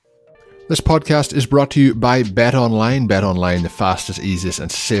This podcast is brought to you by BetOnline. BetOnline, the fastest, easiest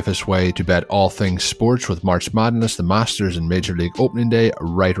and safest way to bet all things sports, with March Madness, the Masters and Major League Opening Day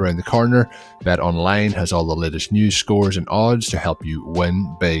right around the corner. BetOnline has all the latest news, scores and odds to help you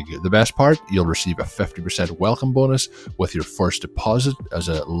win big. The best part, you'll receive a 50% welcome bonus with your first deposit as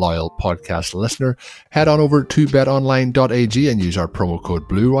a loyal podcast listener. Head on over to betonline.ag and use our promo code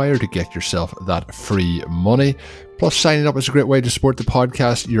BlueWire to get yourself that free money. Plus, signing up is a great way to support the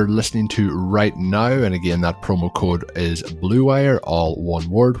podcast you're listening to right now. And again, that promo code is BlueWire, all one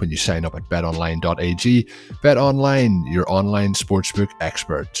word, when you sign up at betonline.ag. BetOnline, your online sportsbook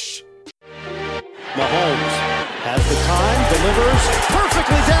experts. Mahomes has the time, delivers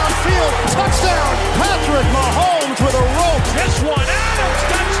perfectly downfield. Touchdown! Patrick Mahomes with a rope. This one, Adams,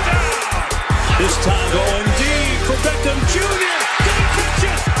 touchdown! This time going deep for Beckham Jr. Did he catch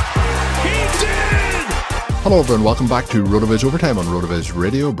it? He did! Hello everyone, welcome back to RotoViz Overtime on RotoViz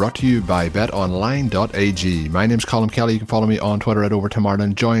Radio, brought to you by betonline.ag. My name's Colin Kelly. You can follow me on Twitter at Overtime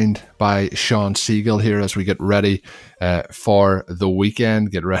Ireland, joined by Sean Siegel here as we get ready for the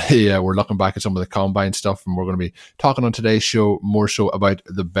weekend. Get ready. We're looking back at some of the combine stuff, and we're going to be talking on today's show more so about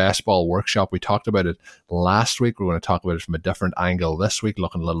the best ball workshop. We talked about it last week. We're going to talk about it from a different angle this week,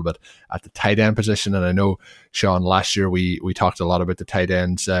 looking a little bit at the tight end position. And I know, Sean, last year we talked a lot about the tight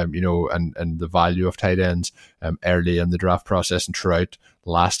ends, and the value of tight ends early in the draft process and throughout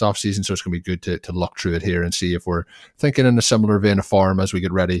last offseason. So it's going to be good to look through it here and see if we're thinking in a similar vein of form as we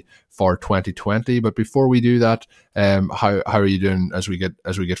get ready for 2020. But before we do that, how are you doing as we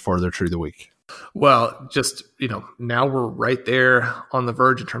get further through the week? Well, just, now we're right there on the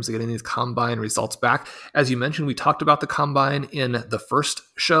verge in terms of getting these combine results back. As you mentioned, we talked about the combine in the first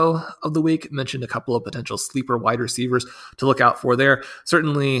show of the week, mentioned a couple of potential sleeper wide receivers to look out for there.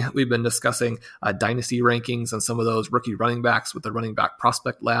 Certainly, we've been discussing Dynasty rankings and some of those rookie running backs with the Running Back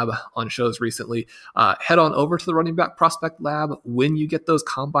Prospect Lab on shows recently. Head on over to the Running Back Prospect Lab when you get those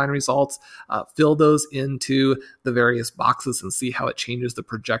combine results. Fill those into the various boxes and see how it changes the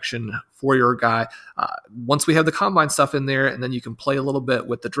projection for your guy. Once we have the combine stuff in there, and then you can play a little bit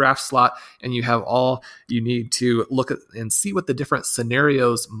with the draft slot, and you have all you need to look at and see what the different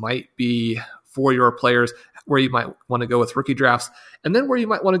scenarios might be for your players, where you might want to go with rookie drafts, and then where you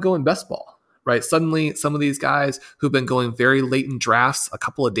might want to go in best ball, right? Suddenly, some of these guys who've been going very late in drafts, a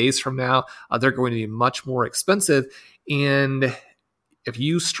couple of days from now, they're going to be much more expensive. And if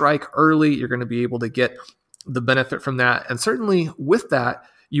you strike early, you're going to be able to get the benefit from that. And certainly with that,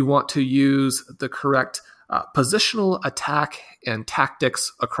 you want to use the correct positional attack and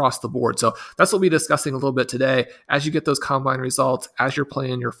tactics across the board. So that's what we'll be discussing a little bit today. As you get those combine results, as you're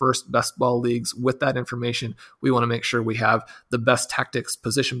playing your first best ball leagues with that information, we want to make sure we have the best tactics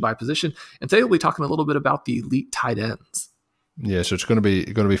position by position. And today we'll be talking a little bit about the elite tight ends. Yeah, so it's going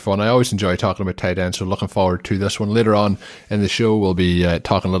to be fun. I always enjoy talking about tight ends, so looking forward to this one. Later on in the show, we'll be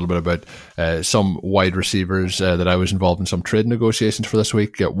talking a little bit about some wide receivers that I was involved in some trade negotiations for this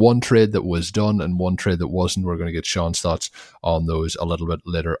week. One trade that was done and one trade that wasn't. We're going to get Sean's thoughts on those a little bit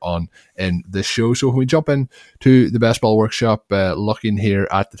later on in the show. So when we jump in to the best ball workshop, looking here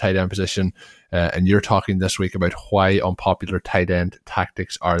at the tight end position, and you're talking this week about why unpopular tight end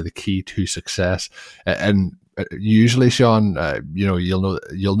tactics are the key to success. And usually, Sean,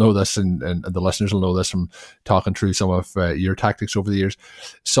 you'll know this, and the listeners will know this from talking through some of your tactics over the years.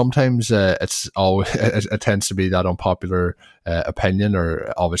 Sometimes it tends to be that unpopular opinion,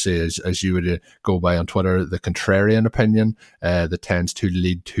 or obviously as you would go by on Twitter, the contrarian opinion that tends to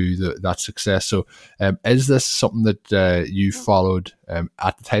lead to that success. So is this something that you followed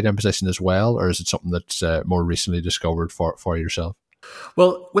at the tight end position as well, or is it something that's more recently discovered for yourself?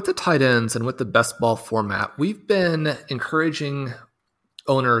 Well, with the tight ends and with the best ball format, we've been encouraging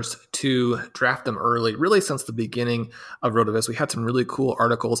owners to draft them early, really since the beginning of RotoViz. We had some really cool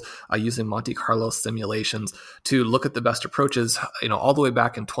articles using Monte Carlo simulations to look at the best approaches, all the way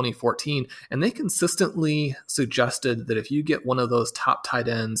back in 2014. And they consistently suggested that if you get one of those top tight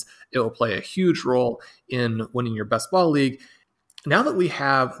ends, it will play a huge role in winning your best ball league. Now that we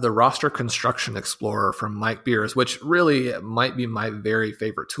have the Roster Construction Explorer from Mike Beers, which really might be my very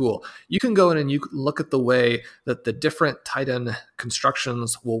favorite tool, you can go in and you can look at the way that the different tight end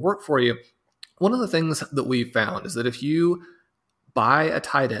constructions will work for you. One of the things that we found is that if you buy a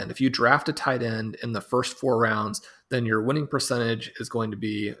tight end, if you draft a tight end in the first 4 rounds, then your winning percentage is going to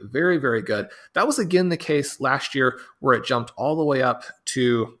be very, very good. That was again the case last year, where it jumped all the way up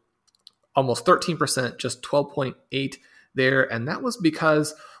to almost 13%, just 12.8 there. And that was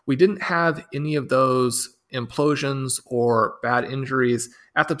because we didn't have any of those implosions or bad injuries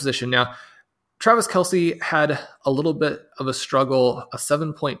at the position. Now, Travis Kelce had a little bit of a struggle, a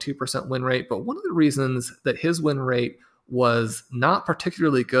 7.2% win rate, but one of the reasons that his win rate was not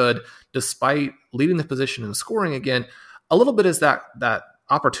particularly good, despite leading the position in scoring again, a little bit is that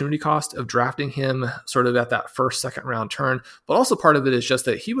opportunity cost of drafting him sort of at that first, second round turn. But also part of it is just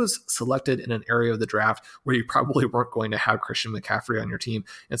that he was selected in an area of the draft where you probably weren't going to have Christian McCaffrey on your team.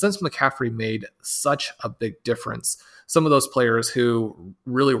 And since McCaffrey made such a big difference, some of those players who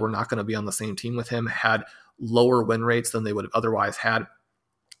really were not going to be on the same team with him had lower win rates than they would have otherwise had.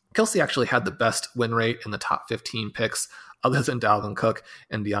 Kelce actually had the best win rate in the top 15 picks other than Dalvin Cook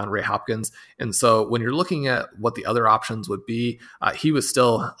and DeAndre Hopkins. And so when you're looking at what the other options would be, he was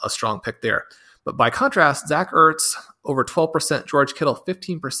still a strong pick there. But by contrast, Zach Ertz, over 12%, George Kittle,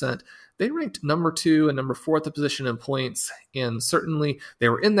 15%. They ranked number 2 and number 4 at the position in points. And certainly they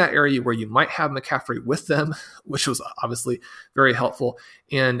were in that area where you might have McCaffrey with them, which was obviously very helpful.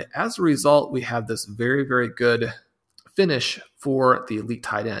 And as a result, we have this very, very good finish for the elite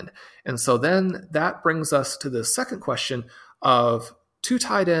tight end. And so then that brings us to the second question of 2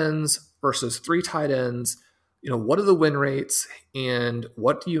 tight ends versus 3 tight ends. What are the win rates and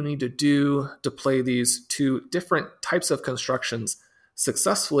what do you need to do to play these 2 different types of constructions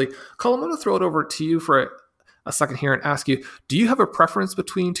successfully? Colin, I'm going to throw it over to you for a second here and ask you, do you have a preference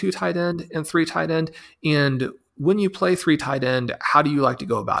between 2 tight end and 3 tight end? And when you play 3 tight end, how do you like to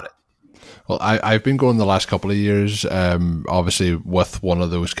go about it? Well, I've been going the last couple of years, obviously with one of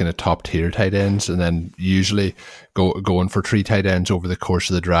those kind of top tier tight ends, and then usually going for 3 tight ends over the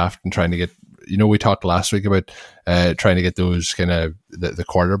course of the draft and trying to get, we talked last week about trying to get those kind of the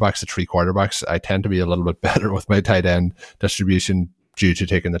quarterbacks, the 3 quarterbacks. I tend to be a little bit better with my tight end distribution due to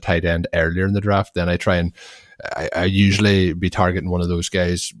taking the tight end earlier in the draft. Then I usually be targeting one of those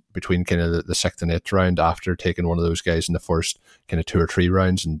guys between kind of the 6th and 8th round after taking one of those guys in the first kind of 2 or 3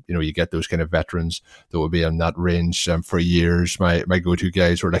 rounds. And, you get those kind of veterans that will be in that range. For years, my go-to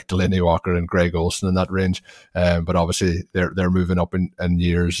guys were like Delaney Walker and Greg Olsen in that range. But obviously they're moving up in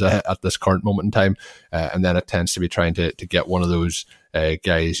years at this current moment in time. And then it tends to be trying to get one of those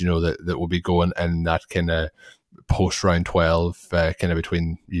guys, that will be going in that kind of post round 12, kind of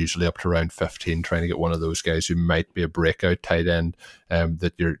between usually up to round 15, trying to get one of those guys who might be a breakout tight end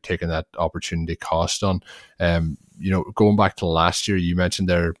that you're taking that opportunity cost on. Going back to last year, you mentioned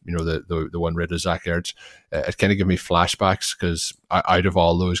there, the one rate of Zach Ertz, it kind of gave me flashbacks because out of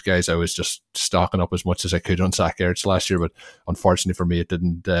all those guys, I was just stocking up as much as I could on Zach Ertz last year. But unfortunately for me, it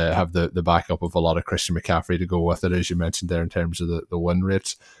didn't have the backup of a lot of Christian McCaffrey to go with it, as you mentioned there, in terms of the win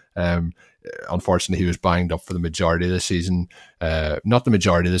rates. Unfortunately, he was banged up for the majority of the season. Not the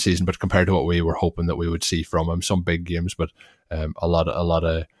majority of the season, but compared to what we were hoping that we would see from him, some big games, but a lot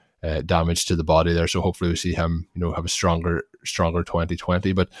of damage to the body there. So hopefully we see him, have a stronger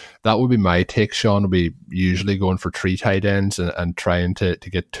 2020. But that would be my take, Sean. Will be usually going for 3 tight ends and trying to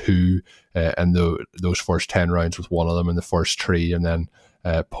get 2 in those first 10 rounds, with one of them in the first 3, and then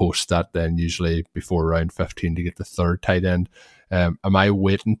post that then usually before round 15 to get the 3rd tight end. Am I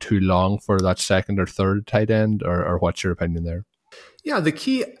waiting too long for that 2nd or 3rd tight end, or what's your opinion there? Yeah, the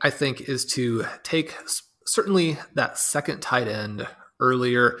key, I think, is to take certainly that 2nd tight end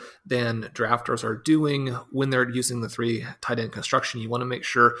earlier than drafters are doing when they're using the 3 tight end construction. You want to make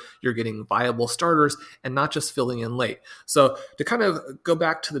sure you're getting viable starters and not just filling in late. So to kind of go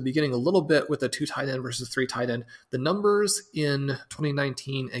back to the beginning a little bit with the 2 tight end versus 3 tight end, the numbers in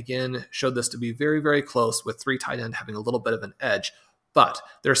 2019, again, showed this to be very, very close, with 3 tight end having a little bit of an edge. But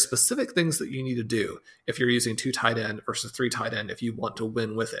there are specific things that you need to do if you're using 2 tight end versus 3 tight end if you want to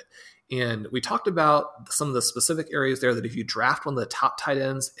win with it. And we talked about some of the specific areas there that if you draft one of the top tight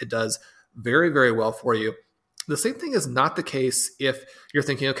ends, it does very, very well for you. The same thing is not the case if you're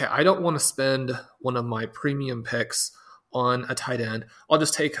thinking, okay, I don't want to spend one of my premium picks on a tight end. I'll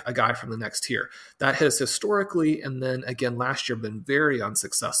just take a guy from the next tier. That has historically, and then again last year, been very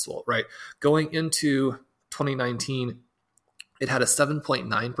unsuccessful, right? Going into 2019, it had a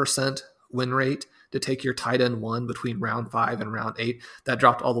 7.9% win rate to take your tight end 1 between round 5 and round 8. That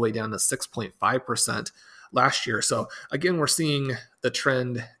dropped all the way down to 6.5% last year. So again, we're seeing the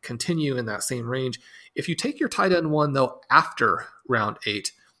trend continue in that same range. If you take your tight end 1, though, after round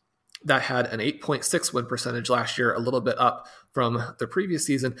 8, that had an 8.6 win percentage last year, a little bit up from the previous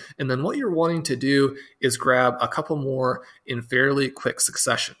season. And then what you're wanting to do is grab a couple more in fairly quick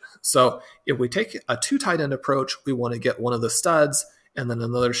succession. So if we take a 2 tight end approach, we want to get one of the studs and then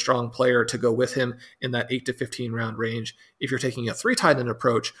another strong player to go with him in that 8 to 15 round range. If you're taking a 3 tight end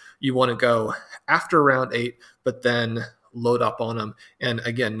approach, you want to go after round 8, but then load up on them. And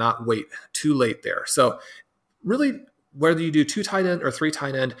again, not wait too late there. So really whether you do 2 tight end or 3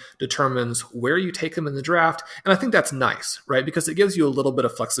 tight end determines where you take them in the draft. And I think that's nice, right? Because it gives you a little bit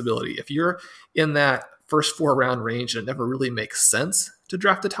of flexibility. If you're in that first 4-round range and it never really makes sense to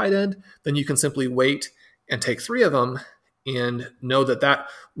draft a tight end, then you can simply wait and take 3 of them and know that that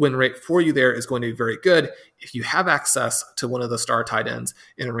win rate for you there is going to be very good. If you have access to one of the star tight ends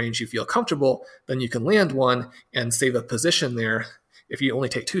in a range you feel comfortable, then you can land one and save a position there. If you only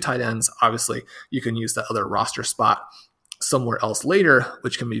take 2 tight ends, obviously you can use that other roster spot somewhere else later,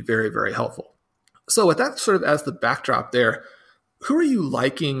 which can be very, very helpful. So with that sort of as the backdrop there, who are you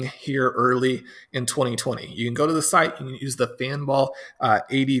liking here early in 2020? You can go to the site, you can use the Fanball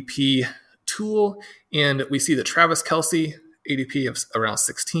ADP tool, and we see that Travis Kelce, ADP of around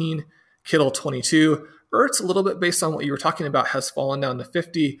 16, Kittle 22, Ertz, a little bit based on what you were talking about, has fallen down to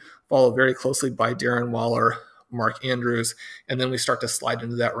 50, followed very closely by Darren Waller, Mark Andrews, and then we start to slide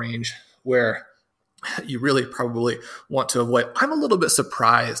into that range where you really probably want to avoid. I'm a little bit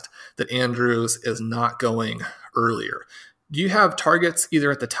surprised that Andrews is not going earlier. Do you have targets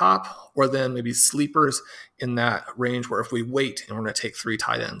either at the top or then maybe sleepers in that range where if we wait and we're going to take 3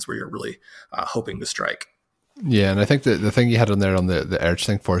 tight ends where you're really hoping to strike? Yeah, and I think the thing you had on there on the Ertz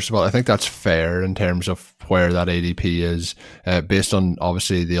thing, first of all, I think that's fair in terms of where that ADP is, based on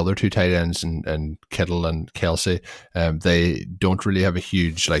obviously the other 2 tight ends and Kittle and Kelce. They don't really have a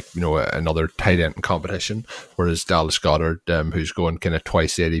huge, another tight end competition, whereas Dallas Goedert, who's going kind of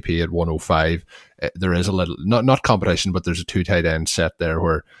twice the ADP at 105, there is a little, not competition, but there's a 2 tight end set there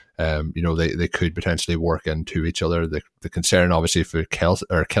where they could potentially work into each other. The concern, obviously, for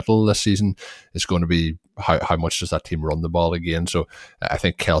Kittle this season is going to be how much does that team run the ball again. So I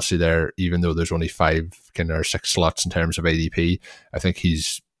think Kelce there, even though there's only 5 or 6 slots in terms of ADP, I think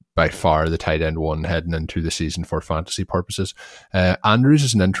he's by far the tight end one heading into the season for fantasy purposes. Andrews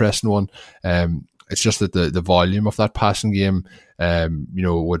is an interesting one. It's just that the volume of that passing game,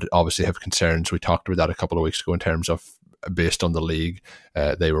 would obviously have concerns. We talked about that a couple of weeks ago in terms of, based on the league,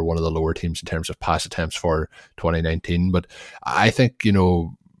 they were one of the lower teams in terms of pass attempts for 2019. But I think,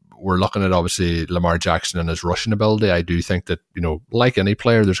 we're looking at obviously Lamar Jackson and his rushing ability. I do think that, like any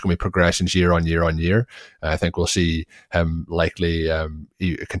player, there's going to be progressions year on year on year. I think we'll see him likely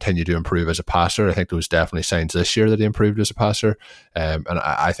continue to improve as a passer. I think there was definitely signs this year that he improved as a passer. And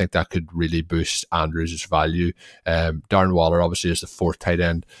I think that could really boost Andrews' value. Darren Waller obviously is the 4th tight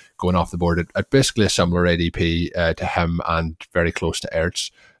end going off the board at basically a similar ADP to him and very close to Ertz.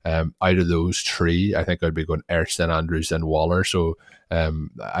 Out of those 3, I think I'd be going Ertz, then Andrews, then Waller. So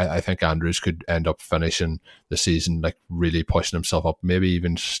I think Andrews could end up finishing the season really pushing himself up, maybe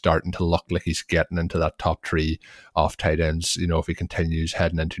even starting to look like he's getting into that top 3 off tight ends, if he continues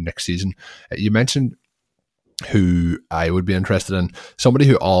heading into next season. You mentioned who I would be interested in. Somebody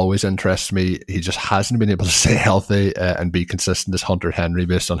who always interests me, he just hasn't been able to stay healthy and be consistent, is Hunter Henry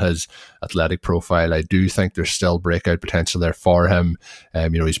based on his athletic profile. I do think there's still breakout potential there for him.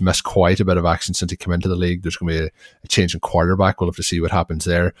 He's missed quite a bit of action since he came into the league. There's going to be a change in quarterback. We'll have to see what happens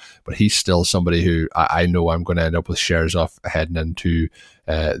there. But he's still somebody who I know I'm going to end up with shares of heading into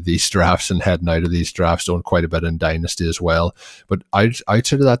these drafts and heading out of these drafts, doing quite a bit in Dynasty as well. But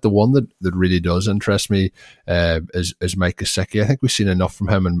outside of that, the one that really does interest me is Mike Gesicki. I think we've seen enough from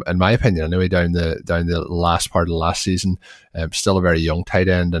him, in my opinion, anyway, down the last part of the last season. Still a very young tight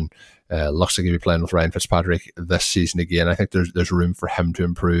end, and looks like he'll be playing with Ryan Fitzpatrick this season again. I think there's room for him to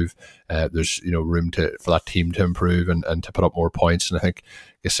improve. There's room for that team to improve and to put up more points. And I think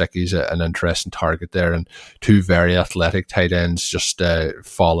Gesicki's an interesting target there. And 2 very athletic tight ends just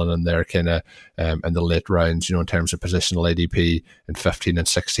falling in there kind of in the late rounds, in terms of positional ADP in 15 and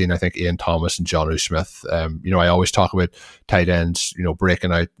 16. I think Ian Thomas and Jonnu Smith. I always talk about tight ends,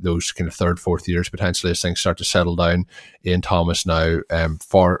 breaking out those kind of 3rd, 4th years potentially as things start to settle down. Ian Thomas now,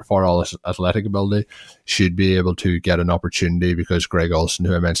 for all his athletic ability, should be able to get an opportunity because Greg Olsen,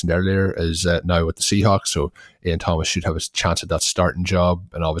 who I mentioned earlier, is now with the Seahawks. So Ian Thomas should have a chance at that starting job.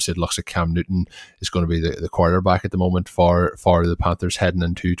 And obviously it looks like Cam Newton is going to be the quarterback at the moment for the Panthers heading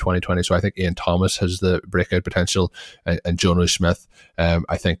into 2020. So I think Ian Thomas has the breakout potential, and Jonnu Smith,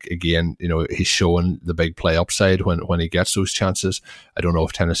 I think, again, he's showing the big play upside when he gets those chances. I don't know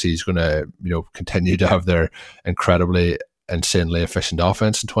if Tennessee's going to, continue to have their incredibly insanely efficient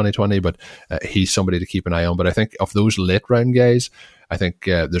offense in 2020, but he's somebody to keep an eye on. But I think of those late round guys, I think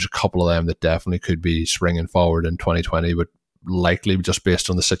there's a couple of them that definitely could be springing forward in 2020, but likely just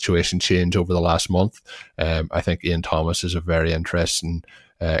based on the situation change over the last month. I think Ian Thomas is a very interesting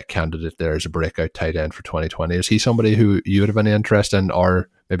candidate there as a breakout tight end for 2020. Is he somebody who you would have any interest in, or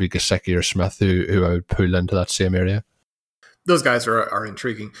maybe Gesicki or Smith who I would pull into that same area? Those guys are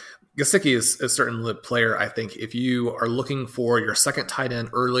intriguing. Gesicki is certainly a player. I think if you are looking for your second tight end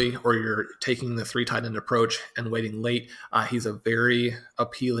early, or you're taking the 3 tight end approach and waiting late, he's a very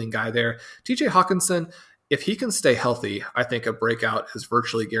appealing guy there. TJ Hawkinson, if he can stay healthy, I think a breakout is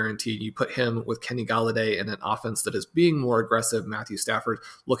virtually guaranteed. You put him with Kenny Galladay in an offense that is being more aggressive. Matthew Stafford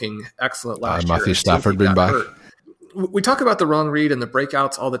looking excellent last year. Matthew Stafford being back. Hurt. We talk about the wrong read and the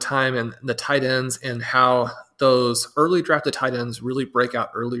breakouts all the time, and the tight ends, and how those early drafted tight ends really break out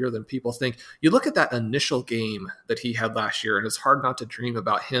earlier than people think. You look at that initial game that he had last year, and it's hard not to dream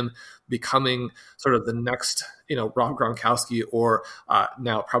about him becoming sort of the next, Rob Gronkowski, or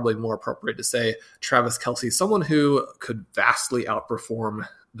now probably more appropriate to say Travis Kelce, someone who could vastly outperform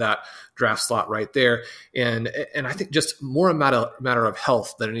that draft slot right there. And I think just more a matter of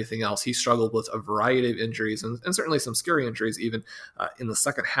health than anything else. He struggled with a variety of injuries, and certainly some scary injuries even in the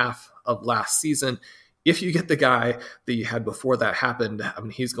second half of last season. If you get the guy that you had before that happened,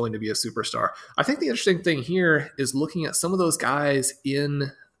 he's going to be a superstar. I think the interesting thing here is looking at some of those guys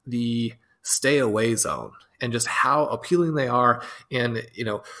in the stay away zone and just how appealing they are. And,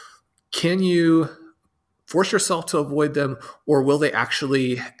 can you force yourself to avoid them, or will they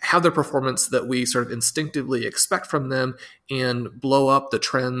actually have the performance that we sort of instinctively expect from them and blow up the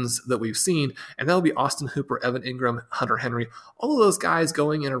trends that we've seen? And that'll be Austin Hooper, Evan Ingram, Hunter Henry, all of those guys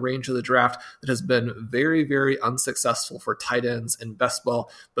going in a range of the draft that has been very, very unsuccessful for tight ends in best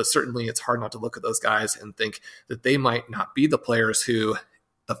ball. But certainly it's hard not to look at those guys and think that they might not be the players who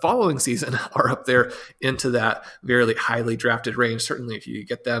the following season are up there into that very highly drafted range. Certainly if you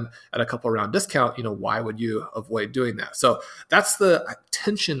get them at a couple round discount, why would you avoid doing that? So that's the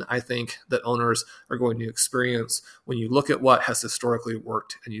tension I think that owners are going to experience when you look at what has historically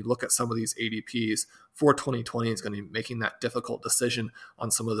worked and you look at some of these ADPs for 2020. Is going to be making that difficult decision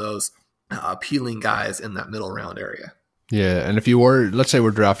on some of those appealing guys in that middle round area. Yeah, and if you were, let's say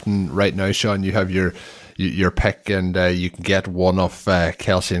we're drafting right now, Sean, you have your pick, and you can get one off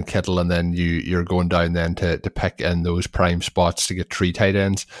Kelce and Kittle, and then you're going down then to pick in those prime spots to get 3 tight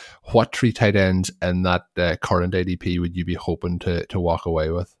ends. What 3 tight ends in that current ADP would you be hoping to walk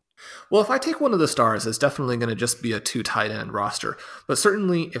away with? Well, if I take one of the stars, it's definitely going to just be a 2 tight end roster. But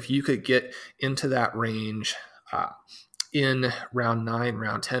certainly if you could get into that range in round 9,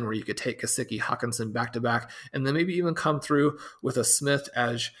 round 10, where you could take Gesicki, Hawkinson back-to-back, and then maybe even come through with a Smith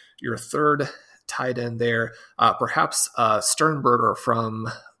as your 3rd tight end there. Perhaps Sternberger from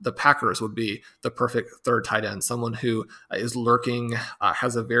the Packers would be the perfect 3rd tight end, someone who is lurking,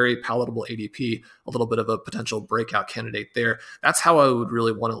 has a very palatable ADP, a little bit of a potential breakout candidate there. That's how I would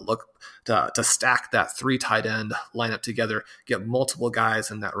really want to look to stack that 3 tight end lineup together, get multiple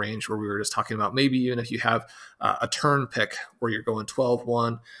guys in that range where we were just talking about. Maybe even if you have a turn pick where you're going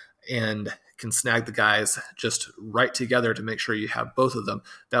 12-1 and can snag the guys just right together to make sure you have both of them,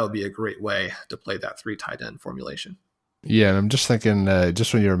 that would be a great way to play that 3 tight end formulation. Yeah, and I'm just thinking,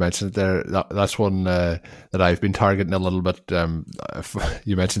 just when you were mentioning it there, that's one that I've been targeting a little bit.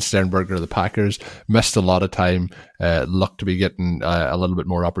 You mentioned Sternberger of the Packers, missed a lot of time, looked to be getting a little bit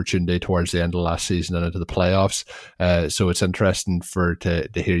more opportunity towards the end of last season and into the playoffs. So it's interesting to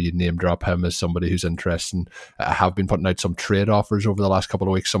hear you name drop him as somebody who's interesting. I have been putting out some trade offers over the last couple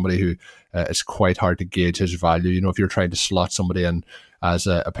of weeks, somebody who it's quite hard to gauge his value. If you're trying to slot somebody in as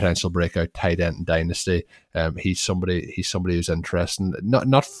a potential breakout tight end in Dynasty, he's somebody who's interesting.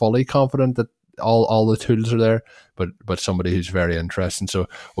 Not fully confident that all the tools are there, but somebody who's very interesting. So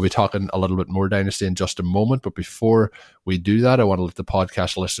we'll be talking a little bit more Dynasty in just a moment. But before we do that, I want to let the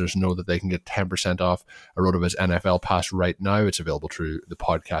podcast listeners know that they can get 10% off a RotoViz NFL pass right now. It's available through the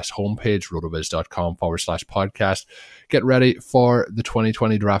podcast homepage, rotoviz.com/podcast. Get ready for the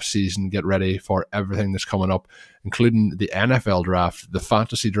 2020 draft season. Get ready for everything that's coming up, including the NFL draft, the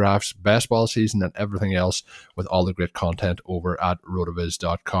fantasy drafts, best ball season, and everything else, with all the great content over at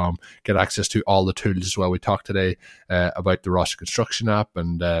rotoviz.com. Get access to all the tools as well. We talked today about the roster construction app,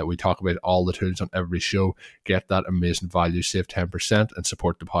 and we talk about all the tools on every show. Get that amazing value, save 10%, and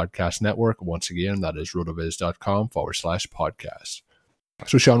support the podcast network. Once again, that is rotoviz.com/podcast.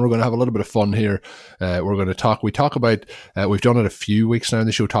 So, Sean, we're going to have a little bit of fun here. We're going to talk. We've done it a few weeks now in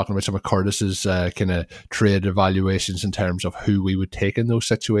the show, talking about some of Curtis's kind of trade evaluations in terms of who we would take in those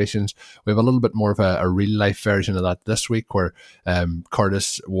situations. We have a little bit more of a real life version of that this week, where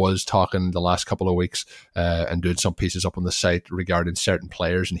Curtis was talking the last couple of weeks and doing some pieces up on the site regarding certain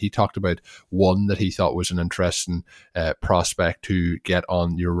players. And he talked about one that he thought was an interesting prospect to get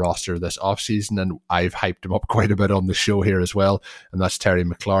on your roster this offseason. And I've hyped him up quite a bit on the show here as well. And that's Terry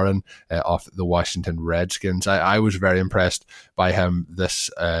McLaurin of the Washington Redskins. I was very impressed by him this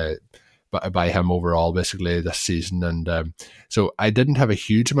by him overall, basically, this season. And so I didn't have a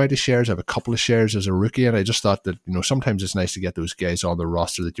huge amount of shares. I have a couple of shares as a rookie, and I just thought that, sometimes it's nice to get those guys on the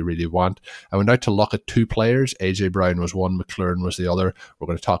roster that you really want. I went out to look at two players. AJ Brown was one, McLaurin was the other. We're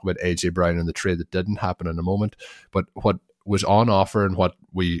going to talk about AJ Brown and the trade that didn't happen in a moment. But what was on offer and what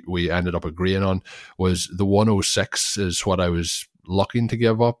we ended up agreeing on was the 106 is what I was looking to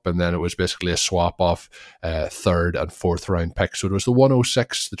give up, and then it was basically a swap off third and fourth round pick. So it was the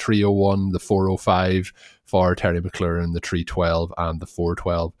 106, the 301, the 405 for Terry McLaurin, the 312 and the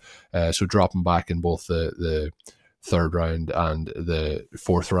 412. So dropping back in both the third round and the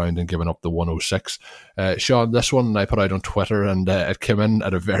fourth round and giving up the 106. Sean, this one I put out on Twitter, and it came in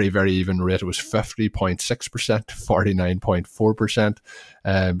at a very, very even rate. It was 50.6%,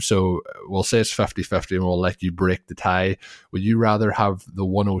 49.4%. So we'll say it's 50-50 and we'll let you break the tie. Would you rather have the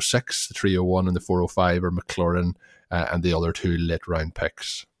 106, the 301 and the 405, or McLaurin and the other two late round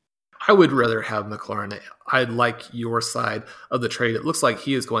picks? I would rather have McLaurin. I like your side of the trade. It looks like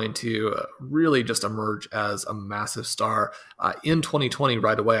he is going to really just emerge as a massive star in 2020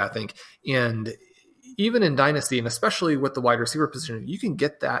 right away, I think. And even in Dynasty, and especially with the wide receiver position, you can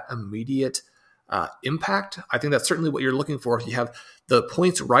get that immediate impact. I think that's certainly what you're looking for. If you have the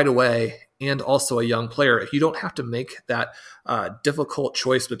points right away and also a young player, if you don't have to make that difficult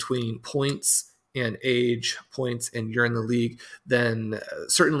choice between points and age, points, and you're in the league, then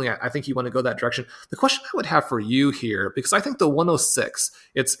certainly I think you want to go that direction. The question I would have for you here, because I think the 106,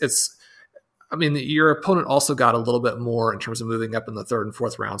 your opponent also got a little bit more in terms of moving up in the third and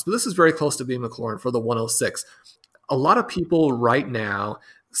fourth rounds, but this is very close to being McLaurin for the 106. A lot of people right now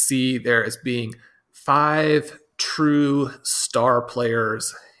see there as being 5 true star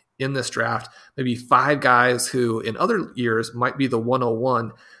players in this draft, maybe 5 guys who in other years might be the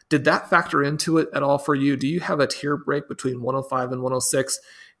 101. Did that factor into it at all for you? Do you have a tier break between 105 and 106?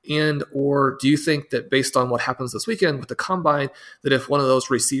 And or do you think that based on what happens this weekend with the combine, that if one of those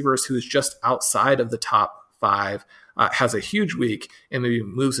receivers who's just outside of the top 5 has a huge week and maybe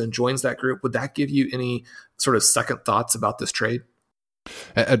moves and joins that group, would that give you any sort of second thoughts about this trade?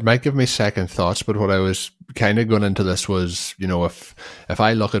 It might give me second thoughts, but what I was kind of going into this was, if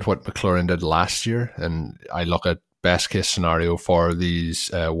I look at what McLaurin did last year and I look at best case scenario for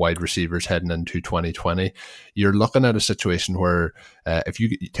these wide receivers heading into 2020, you're looking at a situation where if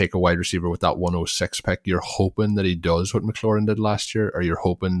you take a wide receiver with that 106 pick, you're hoping that he does what McLaurin did last year, or you're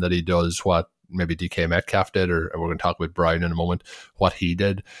hoping that he does what maybe DK Metcalf did, or we're going to talk about Brown in a moment, what he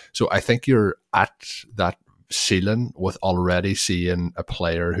did. So I think you're at that ceiling with already seeing a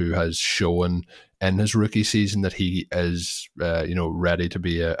player who has shown in his rookie season that he is, ready to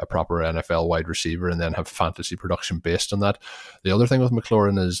be a proper NFL wide receiver, and then have fantasy production based on that. The other thing with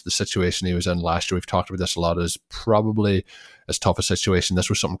McLaurin is the situation he was in last year. We've talked about this a lot. Is probably as tough a situation. This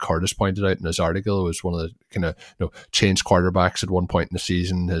was something Curtis pointed out in his article. It was one of the kind of changed quarterbacks at one point in the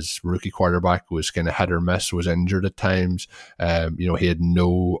season. His rookie quarterback was kind of hit or miss, was injured at times. He had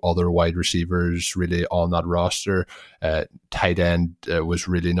no other wide receivers really on that roster. Tight end was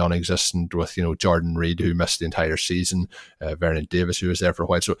really non-existent with Jordan Reed, who missed the entire season, Vernon Davis, who was there for a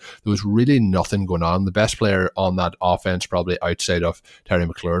while. So there was really nothing going on. The best player on that offense, probably outside of Terry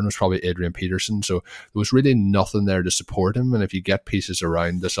McLaurin, was probably Adrian Peterson. So there was really nothing there to support him. And if you get pieces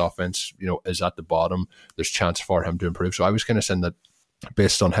around this offense, is at the bottom, there's chance for him to improve. So I was kind of saying that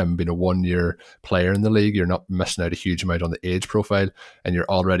based on him being a 1-year player in the league, you're not missing out a huge amount on the age profile, and you're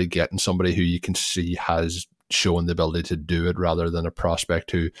already getting somebody who you can see has shown the ability to do it, rather than a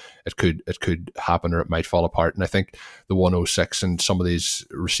prospect who it could happen or it might fall apart. And I think the 106 and some of these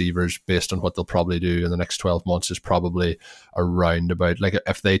receivers, based on what they'll probably do in the next 12 months, is probably around about, like,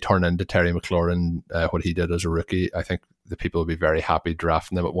 if they turn into Terry McLaurin, what he did as a rookie, I think the people would be very happy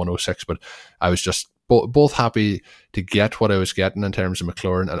drafting them at 106. But I was just both happy to get what I was getting in terms of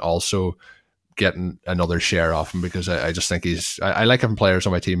McLaurin, and also getting another share off him, because I just think I like having players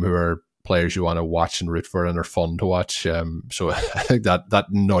on my team who are players you want to watch and root for and are fun to watch. So I think that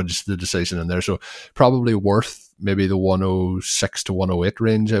nudged the decision in there. So probably worth maybe the 106 to 108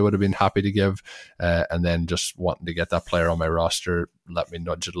 range I would have been happy to give. And then just wanting to get that player on my roster let me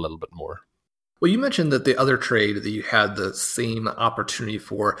nudge it a little bit more. Well, you mentioned that the other trade that you had the same opportunity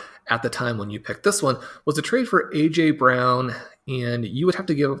for at the time when you picked this one was a trade for AJ Brown, and you would have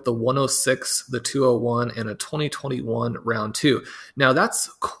to give up the 106, the 201, and a 2021 round 2. Now, that's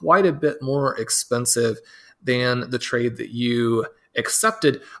quite a bit more expensive than the trade that you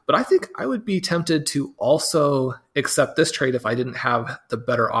accepted, but I think I would be tempted to also accept this trade if I didn't have the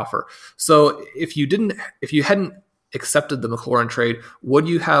better offer. So if you hadn't accepted the McLaurin trade, would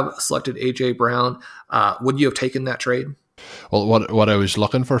you have selected AJ Brown? Would you have taken that trade? Well, what I was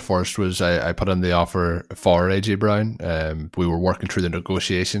looking for first was I put in the offer for AJ Brown. We were working through the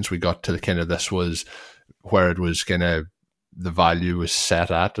negotiations. We got to the kind of, this was where it was kind of, the value was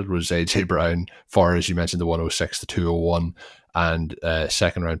set at. It was AJ Brown for, as you mentioned, the 106, the 201, and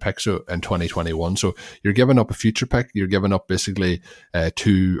second round pick, so in 2021. So you're giving up a future pick. You're giving up basically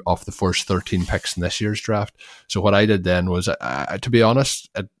 2 of the first 13 picks in this year's draft. So what I did then was, to be honest,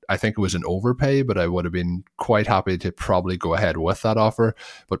 I think it was an overpay, but I would have been quite happy to probably go ahead with that offer.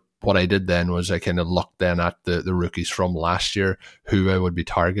 But what I did then was I kind of looked then at the rookies from last year, who I would be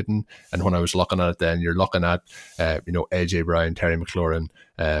targeting. And when I was looking at it then, you're looking at, AJ Brown, Terry McLaurin,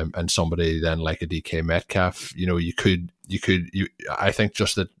 and somebody then like a DK Metcalf. I think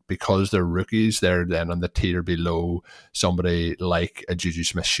just that because they're rookies, they're then on the tier below somebody like a Juju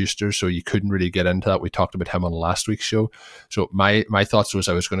Smith-Schuster. So you couldn't really get into that. We talked about him on last week's show. So my thoughts was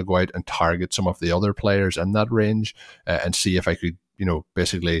I was going to go out and target some of the other players in that range and see if I could,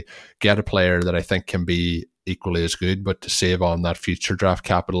 basically get a player that I think can be equally as good, but to save on that future draft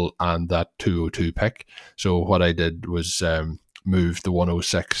capital and that 202 pick. So what I did was moved the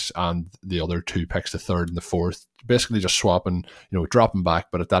 106 and the other 2 picks, the 3rd and the 4th, basically just swapping, dropping back.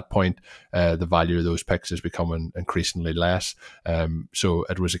 But at that point, the value of those picks is becoming increasingly less. So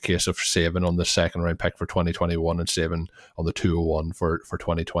it was a case of saving on the second round pick for 2021 and saving on the 201 for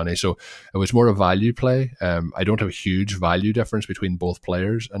 2020. So it was more a value play. I don't have a huge value difference between both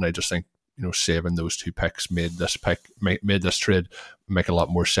players, and I just think, saving those 2 picks made this trade make a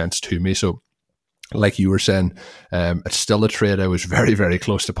lot more sense to me. So like you were saying, it's still a trade I was very, very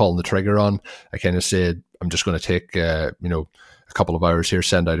close to pulling the trigger on. I kind of said, I'm just going to take, a couple of hours here,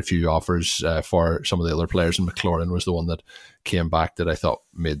 send out a few offers for some of the other players, and McLaurin was the one that came back that I thought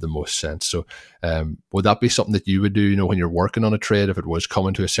made the most sense. So would that be something that you would do, when you're working on a trade, if it was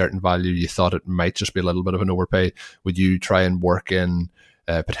coming to a certain value, you thought it might just be a little bit of an overpay, would you try and work in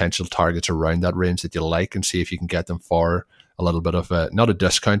potential targets around that range that you like and see if you can get them for a little bit of not a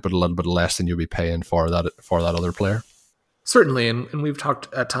discount, but a little bit less than you'll be paying for that other player? Certainly, and we've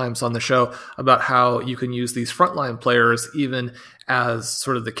talked at times on the show about how you can use these frontline players even as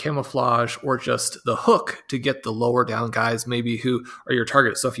sort of the camouflage or just the hook to get the lower down guys maybe who are your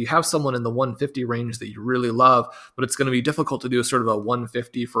target. So if you have someone in the 150 range that you really love, but it's going to be difficult to do a sort of a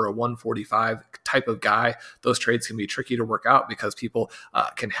 150 for a 145 type of guy, those trades can be tricky to work out because people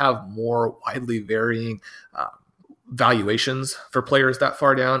can have more widely varying valuations for players that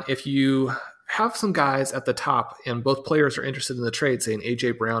far down. If you have some guys at the top and both players are interested in the trade, say an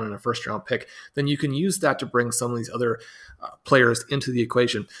AJ Brown and a first round pick, then you can use that to bring some of these other players into the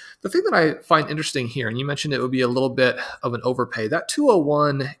equation. The thing that I find interesting here, and you mentioned it would be a little bit of an overpay, that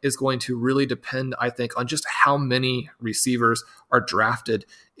 201 is going to really depend, I think, on just how many receivers are drafted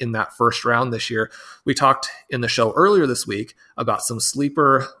in that first round this year. We talked in the show earlier this week about some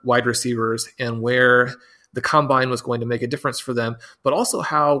sleeper wide receivers and where the combine was going to make a difference for them, but also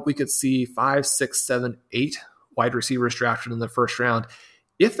how we could see 5, 6, 7, 8 wide receivers drafted in the first round.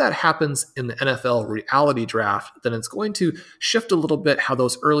 If that happens in the NFL reality draft, then it's going to shift a little bit how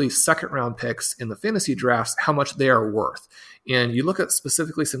those early second round picks in the fantasy drafts, how much they are worth. And you look at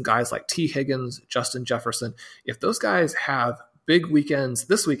specifically some guys like T. Higgins, Justin Jefferson. If those guys have big weekends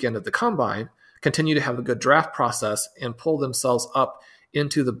this weekend at the combine, continue to have a good draft process and pull themselves up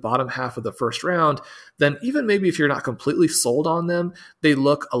into the bottom half of the first round, then even maybe if you're not completely sold on them, they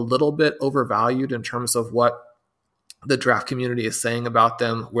look a little bit overvalued in terms of what the draft community is saying about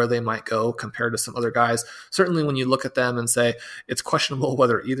them, where they might go compared to some other guys. Certainly when you look at them and say it's questionable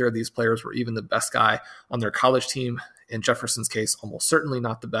whether either of these players were even the best guy on their college team, in Jefferson's case, almost certainly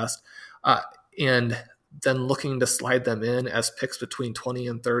not the best, and then looking to slide them in as picks between 20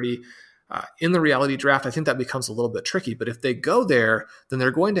 and 30, in the reality draft, I think that becomes a little bit tricky. But if they go there, then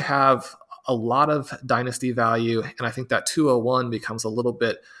they're going to have a lot of dynasty value. And I think that 201 becomes a little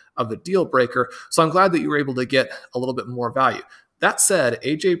bit of a deal breaker. So I'm glad that you were able to get a little bit more value. That said,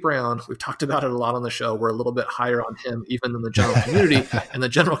 AJ Brown, we've talked about it a lot on the show. We're a little bit higher on him even than the general community, and the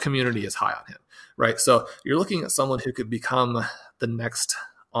general community is high on him, right? So you're looking at someone who could become the next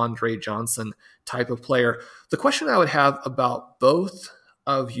Andre Johnson type of player. The question I would have about both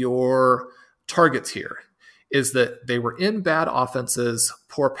of your targets here is that they were in bad offenses,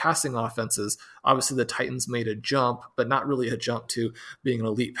 poor passing offenses. Obviously, the Titans made a jump, but not really a jump to being an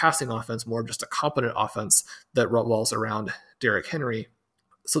elite passing offense, more just a competent offense that revolves around Derrick Henry.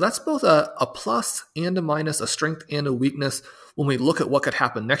 So that's both a plus and a minus, a strength and a weakness when we look at what could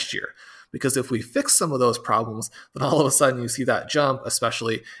happen next year. Because if we fix some of those problems, then all of a sudden you see that jump,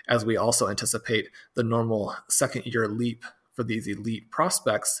 especially as we also anticipate the normal second-year leap for these elite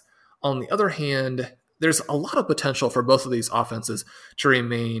prospects. On the other hand, there's a lot of potential for both of these offenses to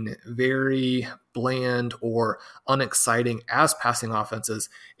remain very bland or unexciting as passing offenses.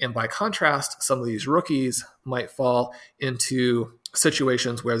 And by contrast, some of these rookies might fall into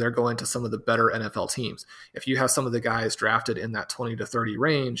situations where they're going to some of the better NFL teams. If you have some of the guys drafted in that 20 to 30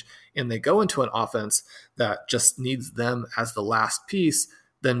 range and they go into an offense that just needs them as the last piece,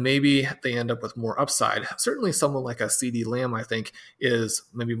 then maybe they end up with more upside. Certainly someone like a CD Lamb, I think, is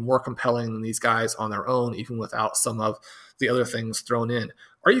maybe more compelling than these guys on their own, even without some of the other things thrown in.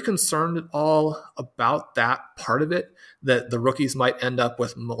 Are you concerned at all about that part of it, that the rookies might end up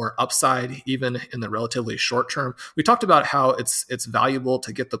with more upside, even in the relatively short term? We talked about how it's valuable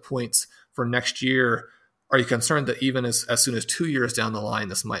to get the points for next year. Are you concerned that even as soon as 2 years down the line,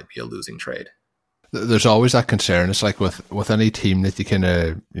 this might be a losing trade? There's always that concern. It's like with any team that you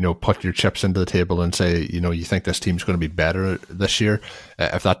can, put your chips into the table and say, you think this team's going to be better this year.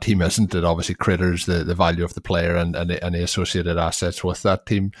 If that team isn't, it obviously craters the value of the player and the associated assets with that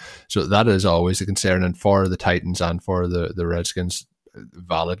team. So that is always a concern. And for the Titans and for the Redskins,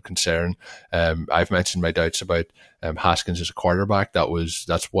 valid concern. I've mentioned my doubts about Haskins as a quarterback.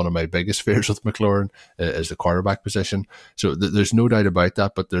 That's one of my biggest fears with McLaurin, is the quarterback position. So there's no doubt about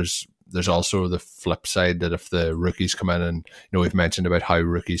that, but there's also the flip side that if the rookies come in, and we've mentioned about how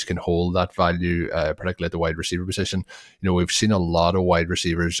rookies can hold that value, particularly at the wide receiver position. We've seen a lot of wide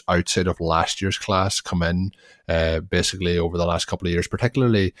receivers outside of last year's class come in basically over the last couple of years,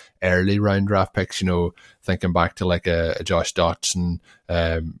 particularly early round draft picks. Thinking back to like a Josh Dotson,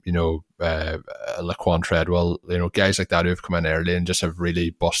 Laquan Treadwell, guys like that who have come in early and just have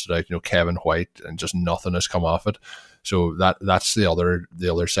really busted out. Kevin White, and just nothing has come off it. So that's the other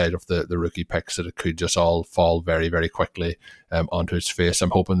side of the rookie picks, that it could just all fall very, very quickly onto its face.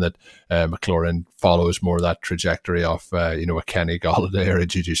 I'm hoping that McLaurin follows more of that trajectory of a Kenny Golladay or a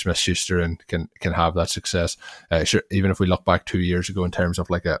Juju Smith-Schuster and can have that success. Sure, even if we look back 2 years ago in terms of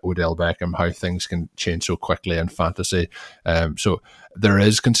like a Odell Beckham, how things can change so quickly in fantasy. So there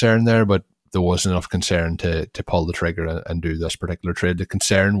is concern there, but there wasn't enough concern to pull the trigger and do this particular trade. The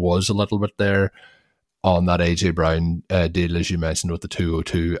concern was a little bit there on that AJ Brown deal, as you mentioned, with the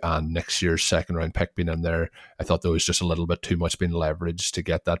 202 and next year's second round pick being in there. I thought there was just a little bit too much being leveraged to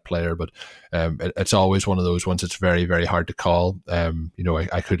get that player, but it's always one of those ones that's very, very hard to call.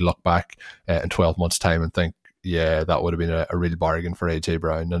 I could look back in 12 months' time and think, yeah, that would have been a real bargain for AJ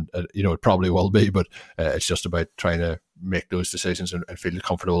Brown, and it probably will be, but it's just about trying to make those decisions and feel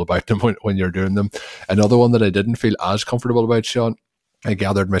comfortable about them when you're doing them. Another one that I didn't feel as comfortable about, Sean, I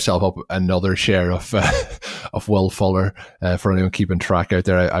gathered myself up another share of Will Fuller. For anyone keeping track out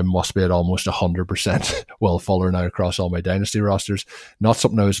there, I must be at almost 100% Will Fuller now across all my Dynasty rosters. Not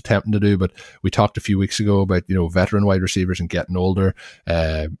something I was attempting to do, but we talked a few weeks ago about veteran wide receivers and getting older.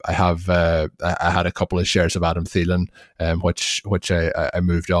 I had a couple of shares of Adam Thielen, which I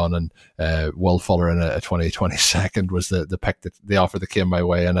moved on, and Will Fuller in a 2022 was the pick, that the offer that came my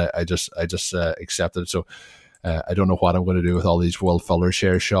way, and I just accepted it. So I don't know what I'm going to do with all these Will Fuller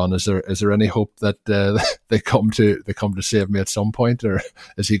shares, Sean. Is there any hope that they come to save me at some point, or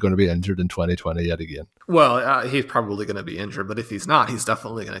is he going to be injured in 2020 yet again? Well, he's probably going to be injured, but if he's not, he's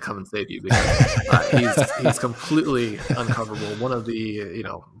definitely going to come and save you, because he's completely uncoverable. One of the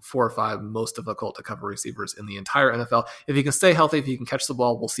 4 or 5 most difficult to cover receivers in the entire NFL. If he can stay healthy, if he can catch the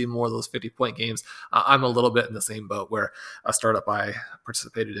ball, we'll see more of those 50-point games. I'm a little bit in the same boat where a startup I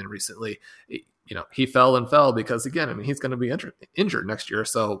participated in recently, he fell because, again, he's going to be injured next year.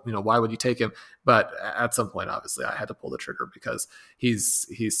 So, why would you take him? But at some point, obviously, I had to pull the trigger because he's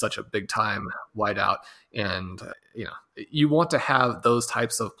such a big time wideout. And, you want to have those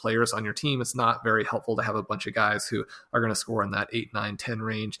types of players on your team. It's not very helpful to have a bunch of guys who are going to score in that 8, 9, 10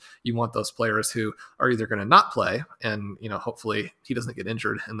 range. You want those players who are either going to not play, and, hopefully he doesn't get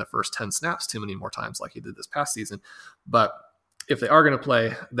injured in the first 10 snaps too many more times like he did this past season. But if they are going to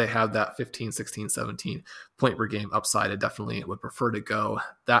play, they have that 15, 16, 17 point per game upside. I definitely would prefer to go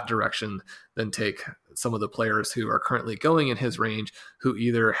that direction than take some of the players who are currently going in his range, who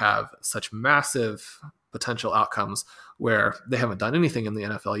either have such massive potential outcomes where they haven't done anything in the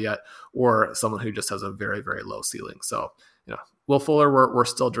NFL yet, or someone who just has a very, very low ceiling. So, Will Fuller, we're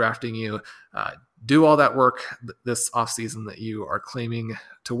still drafting you. Do all that work this offseason that you are claiming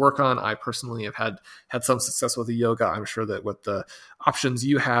to work on. I personally have had some success with the yoga. I'm sure that with the options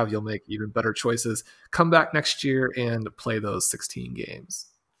you have, you'll make even better choices. Come back next year and play those 16 games.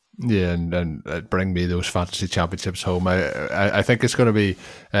 Yeah, and bring me those fantasy championships home. I think it's going to be,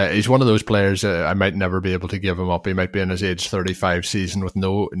 he's one of those players I might never be able to give him up. He might be in his age 35 season with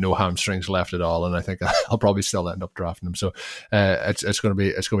no hamstrings left at all, and I think I'll probably still end up drafting him. So it's going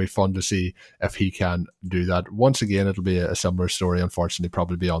to be fun to see if he can do that. Once again, it'll be a similar story, unfortunately,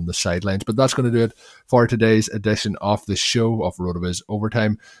 probably be on the sidelines. But that's going to do it for today's edition of the show of RotoViz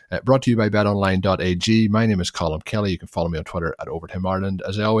Overtime, brought to you by betonline.ag. My name is Colin Kelly. You can follow me on Twitter at Overtime Ireland.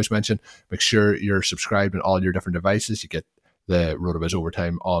 As I always mention, make sure you're subscribed on all your different devices. You get the RotoViz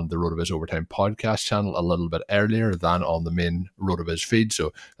Overtime on the RotoViz Overtime podcast channel a little bit earlier than on the main RotoViz feed,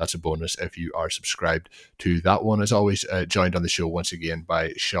 so that's a bonus if you are subscribed to that one. As always, joined on the show once again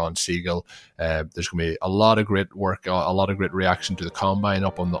by Sean Siegel. There's going to be a lot of great work, a lot of great reaction to the Combine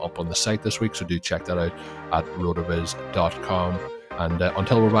up on the site this week, so do check that out at rotoviz.com. And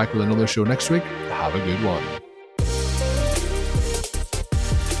until we're back with another show next week, have a good one.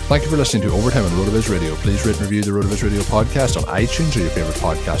 Thank you for listening to Overtime on RotoViz Radio. Please rate and review the RotoViz Radio podcast on iTunes or your favorite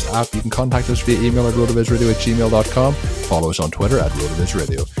podcast app. You can contact us via email at rotovizradio@gmail.com. Follow us on Twitter at RotoViz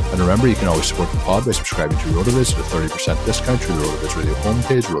Radio. And remember, you can always support the pod by subscribing to RotoViz at a 30% discount through the RotoViz Radio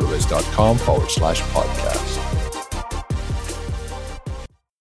homepage, rotoviz.com/podcast.